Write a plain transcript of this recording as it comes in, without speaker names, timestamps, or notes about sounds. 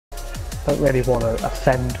Don't really want to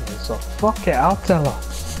offend her, so fuck it, I'll tell her.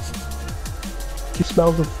 She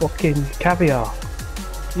smells of fucking caviar.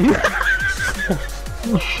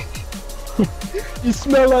 You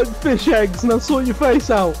smell like fish eggs and I'll sort your face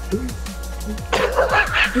out.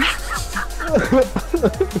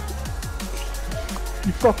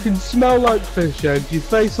 You fucking smell like fish eggs, your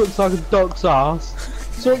face looks like a duck's ass.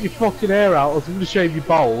 Sort your fucking hair out, or I'm gonna shave you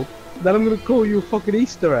bald. Then I'm gonna call you a fucking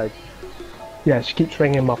Easter egg. Yeah, she keeps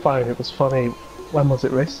ringing my phone. It was funny. When was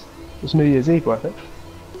it, Rhys? It was New Year's Eve, wasn't it?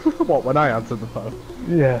 What, when I answered the phone?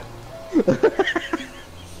 Yeah.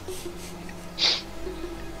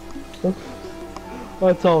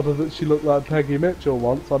 I told her that she looked like Peggy Mitchell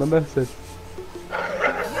once on a message.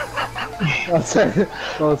 I said,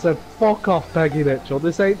 fuck off, Peggy Mitchell.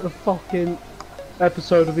 This ain't a fucking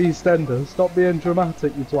episode of EastEnders. Stop being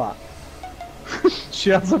dramatic, you twat. She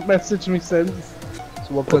hasn't messaged me since.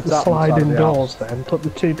 So we'll put the sliding doors then. Put the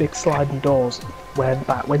two big sliding doors where the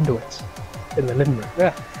back window is. In the living room.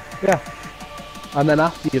 Yeah, yeah. And then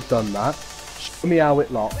after you've done that, show me how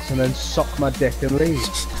it locks and then suck my dick and leave.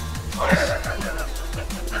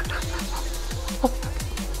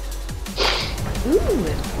 Ooh,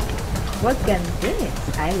 what gun is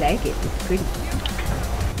this? I like it, it's pretty.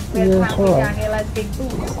 Yeah, Daniel has big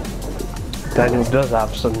boobs. Daniel does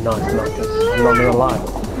have some nice knockers, I'm not gonna lie.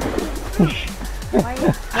 Why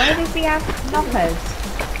does he have knockers?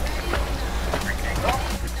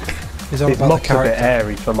 His mock's a bit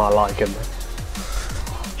airy for my liking.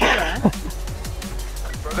 Yeah.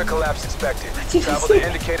 Further collapse expected. Travel to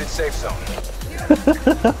indicated safe zone.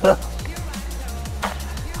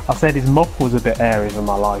 I said his mock was a bit airy for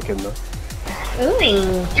my liking though.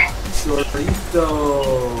 Ooh. So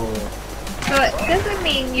does it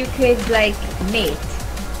mean you could like mate?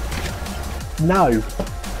 No.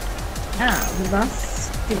 Ah, well that's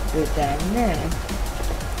stupid then, no.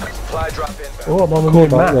 Supply drop inbound. Oh, I'm on the moon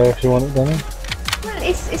map. there if you want it, Danny. Well,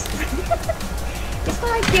 it's it's not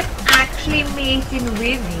like you're actually mating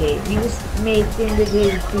with him. You was mating with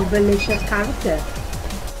his delicious character.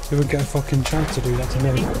 You would get a fucking chance to do that to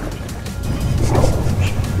me.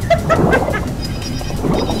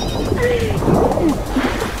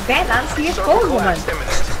 Ben, answer your phone, woman.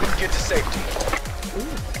 Get to safety.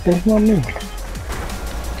 It's not me.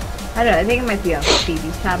 I don't know, I think it might be a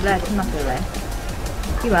Phoebe's tablet. I'm not sure there.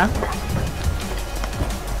 You are.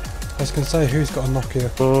 I was going to say, who's got a Nokia?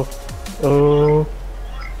 Oh.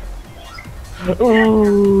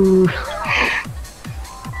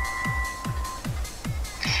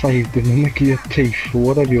 Saved in the nick of your teeth, or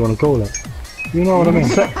whatever you want to call it. You know what I mean?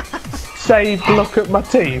 Saved, look at my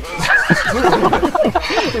teeth.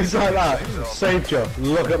 It's like that. Saved you.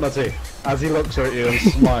 Look at my teeth. As he looks at you and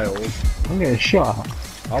smiles. I'm getting shot at.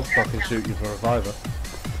 I'll fucking shoot you for a fiver.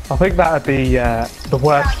 I think that'd be the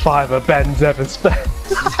worst fiver Ben's ever spent.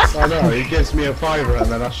 I know, he gives me a fiver and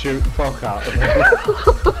then I shoot the fuck out of him.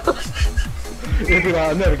 He'd be like,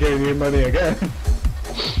 I'm never giving you money again.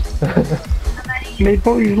 My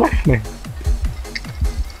boys left me.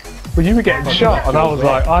 Well, you were getting shot, and I was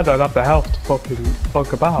like, I don't have the health to fucking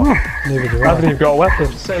fuck about. Neither do I haven't even got a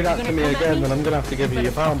weapon. Say that to me again, then I'm gonna have to give you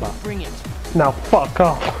your pound back. Now fuck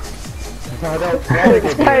off. I don't want to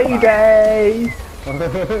give you Payday!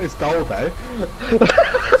 It's gold though.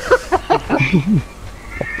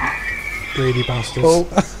 Greedy bastards. Oh,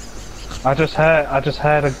 I just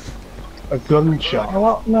heard a gunshot.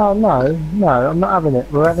 Oh, no, I'm not having it.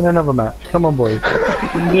 We're having another match. Come on, boys.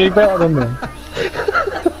 You do better than me.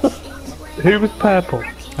 Who was purple?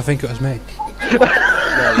 I think it was me.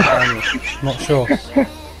 Not sure.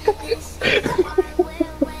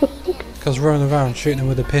 Because running around shooting him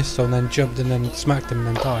with a pistol and then jumped and then smacked him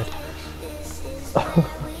and then died.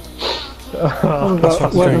 That's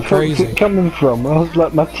fucking Where going the fuck's crazy. it coming from? I was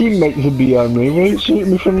like, my teammates are behind me. Why are you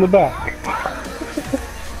shooting me from the back?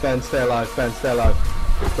 Ben, stay alive, Ben, stay alive.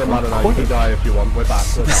 Don't matter now, you can die if you want. We're back,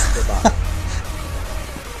 we're back, we're back.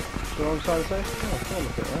 You know what I'm trying to say? Oh, come on,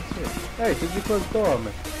 look at that. Hey, did you close the door on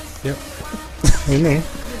me? Yep. You me?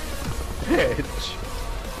 Bitch.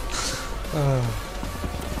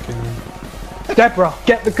 Deborah,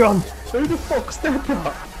 get the gun! Who the fuck's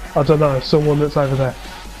Deborah? I don't know, someone that's over there.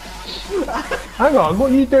 Hang on,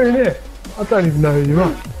 what are you doing here? I don't even know who you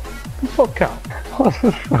are. Fuck out. What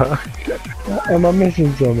the fuck? Am I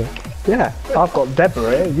missing something? Yeah, I've got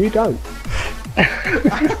Deborah here, you don't.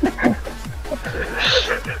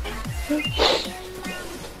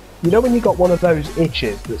 You know when you got one of those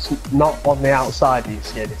itches that's not on the outside of your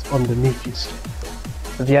skin, it's underneath your skin?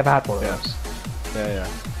 Have you ever had one of those? Yeah.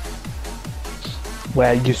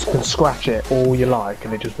 Where you just can scratch it all you like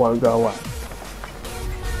and it just won't go away?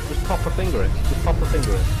 Just pop a finger in. Just pop a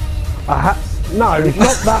finger in. No,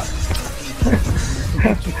 not that.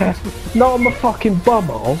 Not on my fucking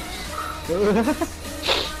bumhole.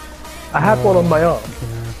 I had one on my arm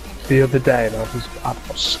the other day, and I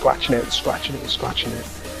was scratching it, scratching it, scratching it,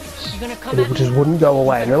 and it just wouldn't go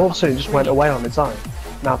away. And then all of a sudden, it just went away on its own.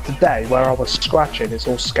 Now today, where I was scratching, it's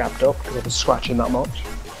all scabbed up because I was scratching that much.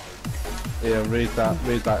 Yeah, read that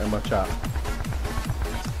in my chat.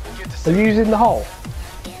 Are you using the hole?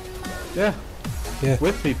 Yeah. Yeah.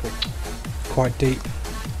 With people. Quite deep.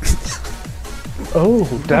 Oh,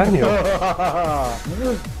 Daniel.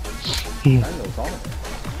 Daniel's on it.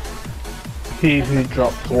 He who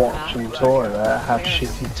dropped watch and toilet had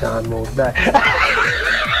shitty time all day.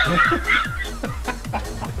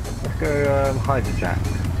 Let's go hijack.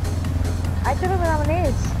 I don't know where that one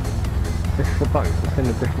is. This is the boat. It's in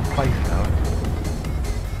a different place now.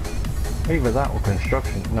 Either that or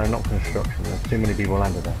construction. No, not construction. There's too many people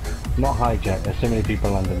landed there. Not hijack. There's too many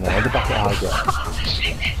people landing there. I'll be back at hijack.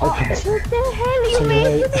 Okay. What the hell are you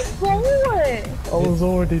making this forward? I was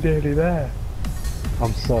already nearly there.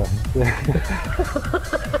 I'm sorry.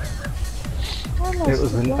 It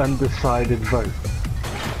was an undecided vote.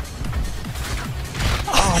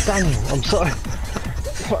 Oh, Daniel, I'm sorry.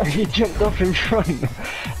 You jumped off in front.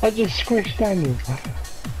 I just squished Daniel.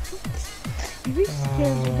 You reached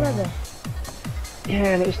your brother.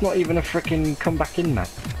 Yeah, and it's not even a freaking come back in map.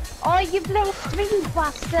 Oh, you blessed me, you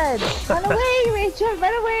bastard! Run away, Rachel,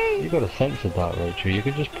 run away! You got a sensor dart, Rachel. You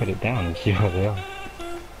could just put it down and see where they are.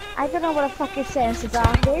 I don't know what a fucking sense of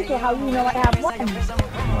dark is, or how you know I have one.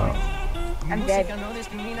 Oh. I'm dead.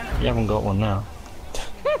 You haven't got one now.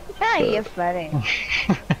 Ah, you're funny.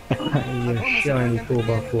 You shiny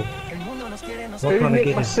 4x4. Who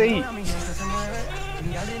nicked my seat?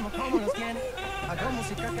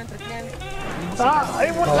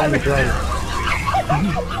 It wouldn't let me.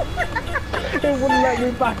 It wouldn't let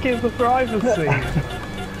me back in the driver's seat.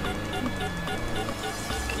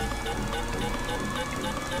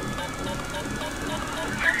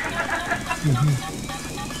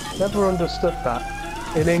 Never understood that.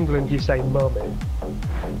 In England you say mummy,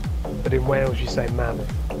 but in Wales you say mammy.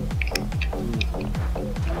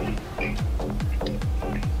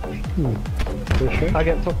 I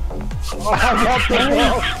get to...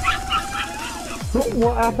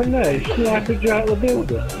 What happened there? She slipped you out of the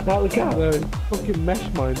building, out of the car. No, fucking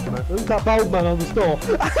mesh mines, man. There's that bald man on the store.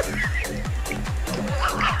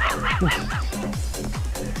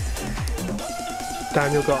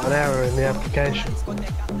 Daniel got an error in the application.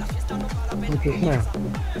 Just now.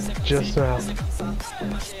 Just now.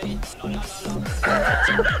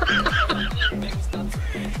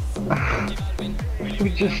 We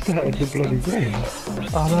just started the bloody game.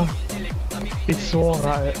 I know. He swore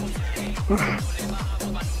at it.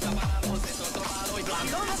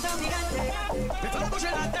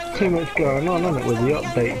 Too much going on, isn't it, with the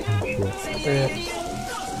updates and shit. Yeah.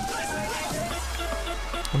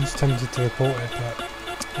 I'm just tempted to report it, but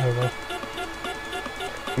oh well.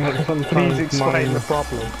 Like Please sometimes explain mine- the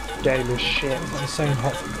problem. Game is shit. It's the same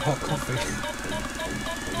hot coffee.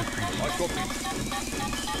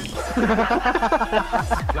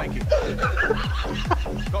 Thank you.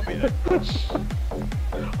 Copy that.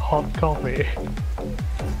 Hot coffee.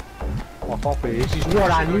 My coffee, this is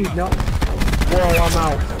what I need, not... Whoa, I'm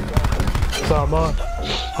out. So am I.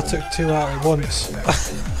 I took 2 out at once.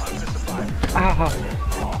 Ah.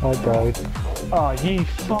 I died. Oh, you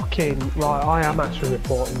fucking... Right, I am actually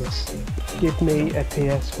reporting this. Give me a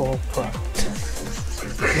PS4 Pro.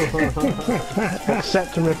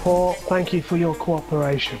 Accept and report. Thank you for your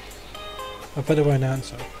cooperation. I better won't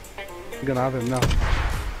answer. I'm gonna have him now.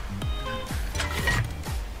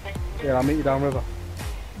 Yeah, I'll meet you downriver.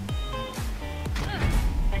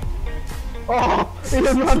 Oh! He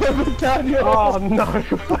ran over Daniel! Oh no!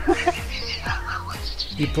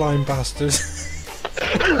 You blind bastard.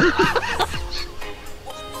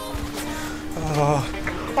 Oh,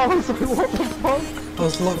 I was like, what the fuck? I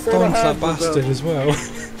was locked on to that bastard as well.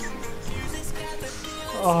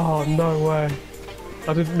 Oh, no way.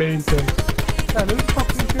 I didn't mean to. Man, who's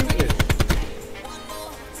fucking shooting?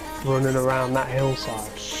 Running around that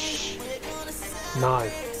hillside. No.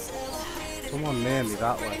 Someone near me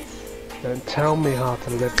that way. Don't tell me how to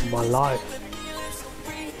live my life.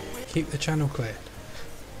 Keep the channel clear.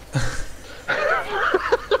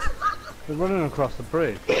 They're running across the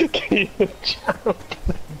bridge. Keep the channel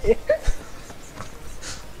clear.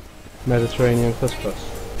 Mediterranean couscous.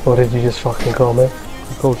 What did you just fucking call me?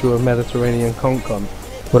 I called you a Mediterranean con.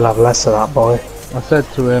 We'll have less of that, boy. I said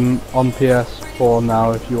to him on PS4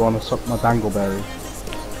 now if you want to suck my dangleberry.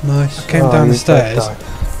 Nice. I came Oh, down the you stairs bad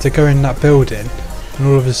to go in that building, and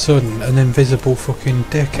all of a sudden an invisible fucking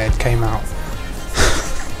dickhead came out.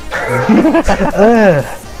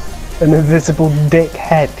 An invisible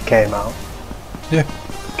dickhead came out. Yeah.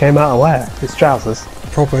 Came out of where? His trousers.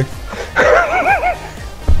 Probably.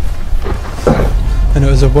 And it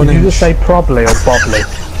was a 1 Did inch. you just say probably or bobbly?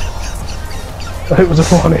 It was a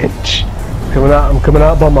 1 inch. I'm coming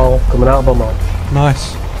out of bum hole. Coming out of bum hole.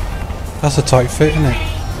 Nice. That's a tight fit, isn't it?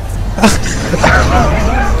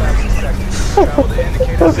 Travel to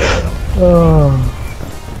indicated safe zone. Oh.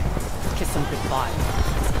 Kiss them goodbye.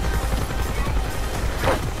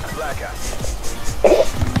 Blackout.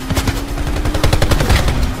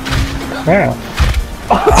 Yeah.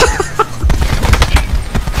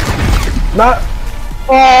 No!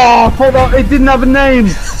 Oh, I thought that it didn't have a name.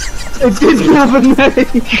 It didn't have a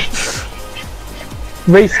name.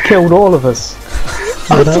 Reese killed all of us.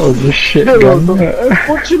 Oh, that was a shit gun.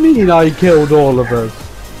 What do you mean I killed all of us?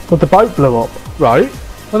 But the boat blew up. Right.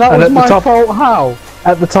 And that And was at the my top- fault. How?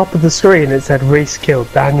 At the top of the screen it said Reese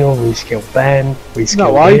killed Daniel, Reese killed Ben, Reese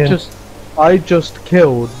killed No, Ian. I just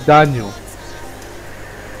killed Daniel.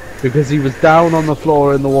 Because he was down on the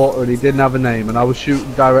floor in the water and he didn't have a name and I was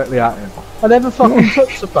shooting directly at him. I never fucking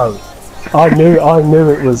touched the boat. I knew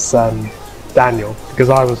it was Daniel because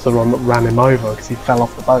I was the one that ran him over because he fell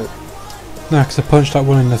off the boat. No, because I punched that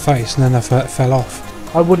one in the face and then I fell off.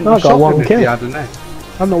 I wouldn't I have got shot one him if kill. he had a name.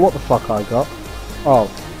 I don't know what the fuck I got. Oh,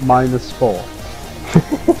 -4.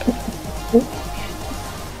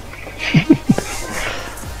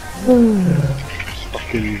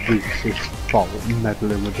 Fucking Reese's fault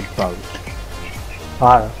meddling with the boat.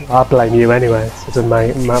 I blame you anyway. It's a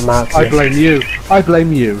match. I blame you. I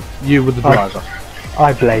blame you. You were the driver.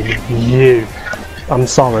 I blame you. I'm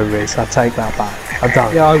sorry, Reese. I take that back. I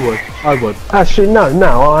don't. Yeah, I would. I would. Actually,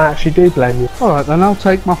 no. I actually do blame you. Alright, then I'll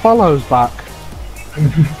take my follows back.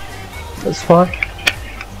 That's fine.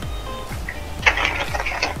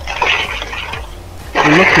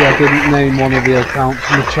 You're lucky I didn't name one of the accounts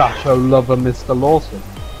Muchacho Lover Mr. Lawson.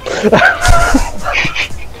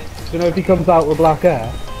 You know, if he comes out with black hair,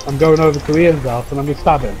 I'm going over to Ian's house and I'm going to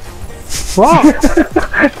stab him. What?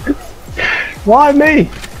 Why me?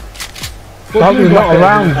 I was not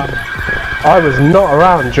around. I was not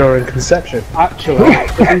around during conception. Actually,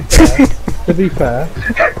 to be fair,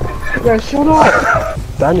 yeah, shut up.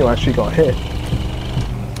 Daniel actually got hit.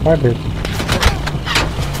 I did.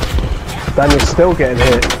 Daniel's still getting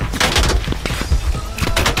hit.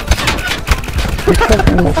 He's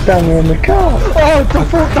fucking knocked Daniel in the car. Oh, I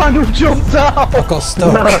thought Daniel jumped out. I got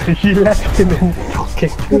stuck. No, you left him in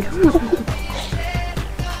fucking.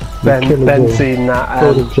 Killer Ben ball. seen that.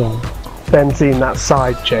 Sort of jump. Ben seen that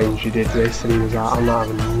side change you did, Reese, and he was like, I'm not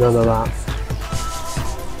having none of that.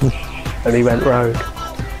 And he went rogue.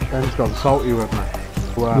 Ben's gone salty with me.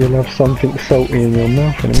 Wow. You'll have something salty in your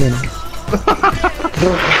mouth in a minute.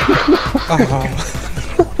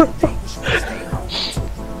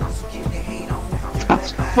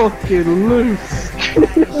 That's fucking loose.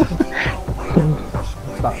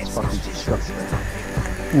 That's fucking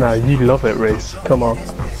disgusting. No, you love it, Reese. Come on.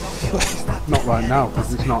 Not right now,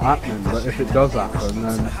 because it's not happening, but if it does happen,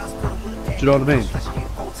 then... Do you know what I mean?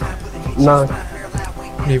 No.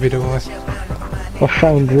 Neither do I. I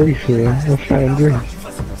found Reese here. I found Reese.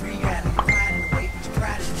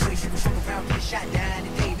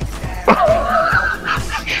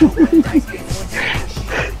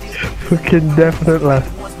 Fucking definitely.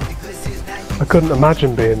 I couldn't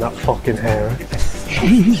imagine being that fucking hairy.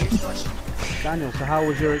 Daniel, so how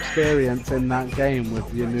was your experience in that game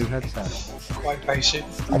with your new headset? Quite basic.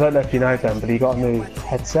 I don't know if you know Ben, but he got a new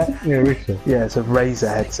headset. Yeah, Reese. Yeah, it's a Razer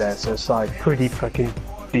headset, so it's like pretty fucking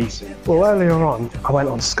decent. Well, earlier on, I went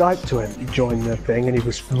on Skype to him, he joined the thing, and he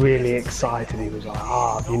was really excited. He was like,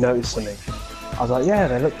 have you noticed something? I was like, yeah,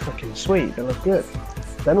 they look fucking sweet, they look good.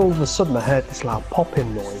 Then all of a sudden I heard this loud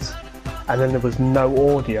popping noise, and then there was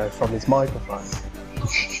no audio from his microphone.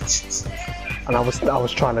 And I was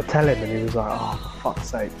trying to tell him, and he was like, oh, for fuck's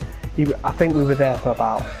sake. I think we were there for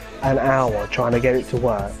about an hour trying to get it to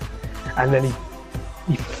work, and then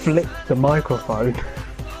he flicked the microphone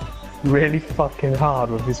really fucking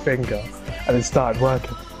hard with his finger, and it started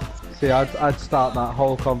working. See, I'd start that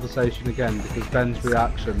whole conversation again, because Ben's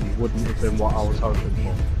reaction wouldn't have been what I was hoping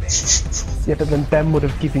for. Yeah, but then Ben would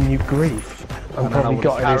have given you grief, and And then I probably would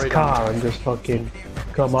got have in his carried on. car and just fucking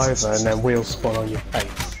come over, and then wheels spun on your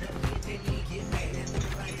face.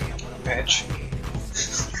 Bitch.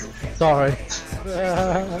 Sorry.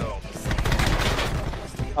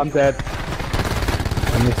 I'm dead.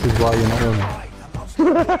 And this is why you're not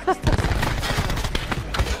running.